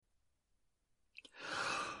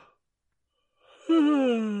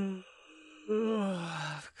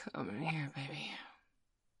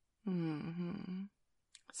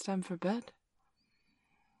It's time for bed.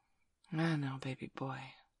 I know, baby boy.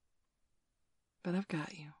 But I've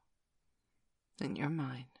got you. And you're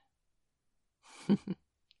mine.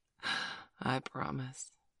 I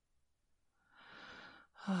promise.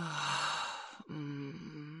 Come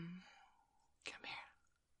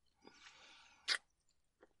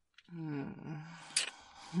here.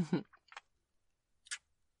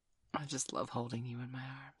 I just love holding you in my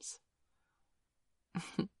arms.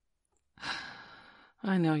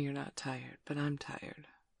 I know you're not tired, but I'm tired.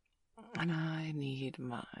 And I need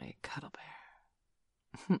my cuddle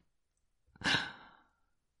bear.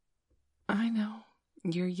 I know,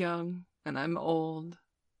 you're young and I'm old,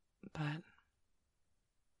 but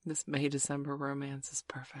this May-December romance is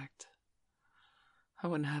perfect. I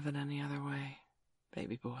wouldn't have it any other way,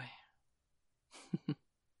 baby boy.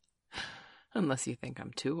 Unless you think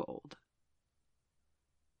I'm too old.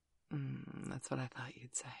 That's what I thought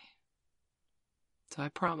you'd say. So I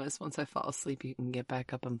promise once I fall asleep you can get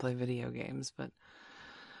back up and play video games, but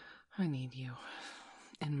I need you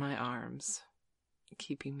in my arms,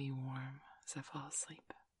 keeping me warm as I fall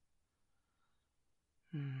asleep.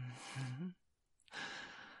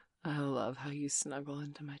 I love how you snuggle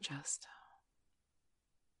into my chest.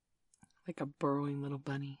 Like a burrowing little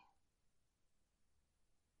bunny.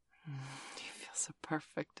 You feel so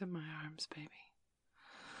perfect in my arms, baby.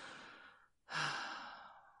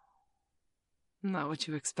 Not what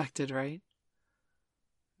you expected, right?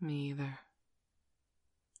 Me either.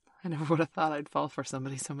 I never would have thought I'd fall for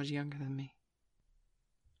somebody so much younger than me.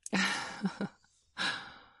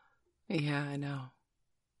 Yeah, I know.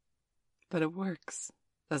 But it works,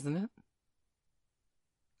 doesn't it?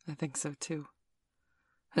 I think so too.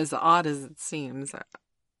 As odd as it seems,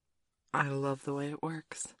 I love the way it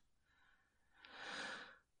works.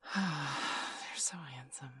 You're so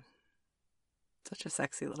handsome. Such a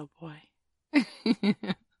sexy little boy.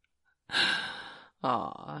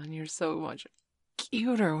 Aw, and you're so much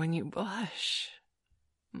cuter when you blush.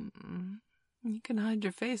 You can hide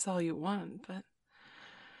your face all you want, but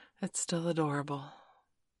it's still adorable.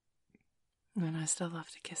 And I still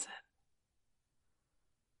love to kiss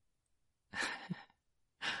it.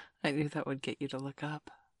 I knew that would get you to look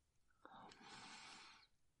up.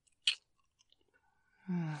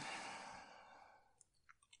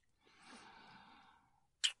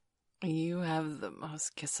 You have the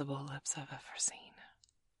most kissable lips I've ever seen.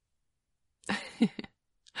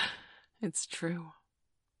 It's true.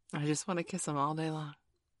 I just want to kiss them all day long.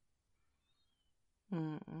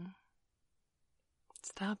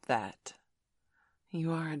 Stop that.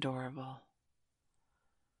 You are adorable.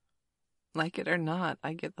 Like it or not,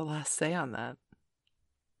 I get the last say on that.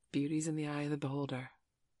 Beauty's in the eye of the beholder.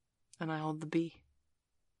 And I hold the bee.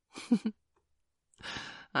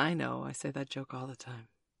 I know, I say that joke all the time.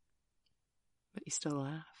 But you still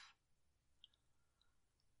laugh.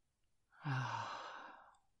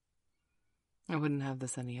 I wouldn't have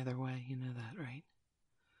this any other way, you know that, right?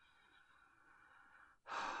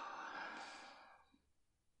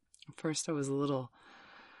 At first I was a little,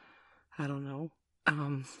 I don't know,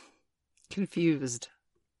 confused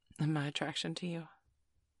in my attraction to you.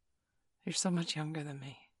 You're so much younger than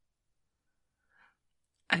me.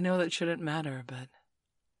 I know that shouldn't matter, but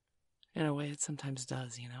in a way it sometimes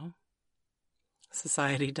does, you know?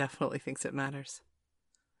 Society definitely thinks it matters.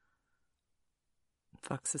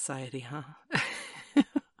 Fuck society, huh?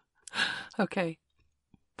 Okay,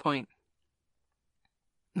 point.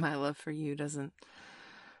 My love for you doesn't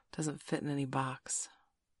fit in any box.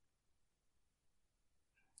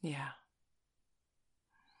 Yeah.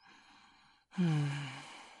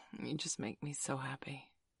 You just make me so happy.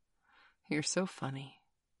 You're so funny.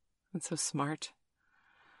 And so smart.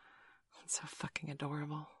 And so fucking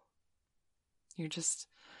adorable. You're just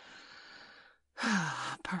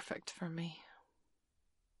perfect for me.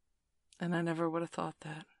 And I never would have thought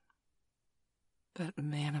that. But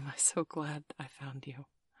man, am I so glad I found you.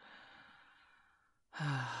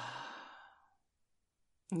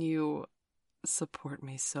 You support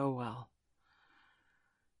me so well.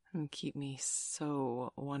 And keep me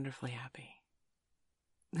so wonderfully happy.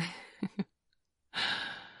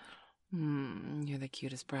 You're the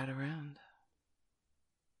cutest brat around.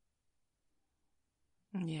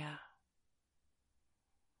 Yeah.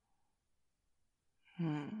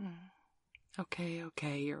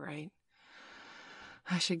 Okay, you're right.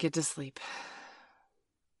 I should get to sleep.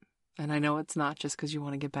 And I know it's not just because you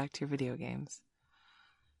want to get back to your video games.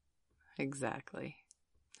 Exactly.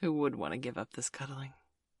 Who would want to give up this cuddling?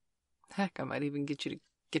 Heck, I might even get you to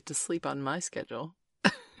get to sleep on my schedule.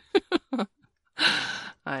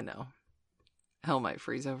 I know. Hell might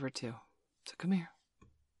freeze over too. So come here.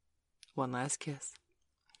 One last kiss.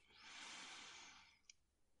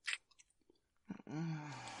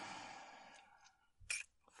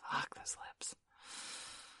 Fuck those lips.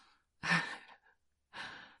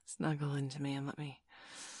 Snuggle into me and let me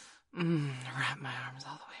wrap my arms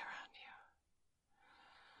all the way around you.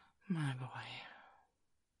 My boy.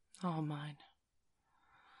 All mine.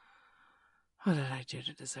 What did I do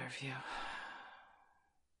to deserve you?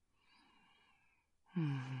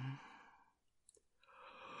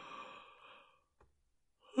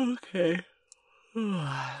 Okay.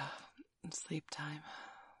 Sleep time.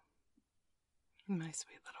 My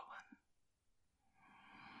sweet little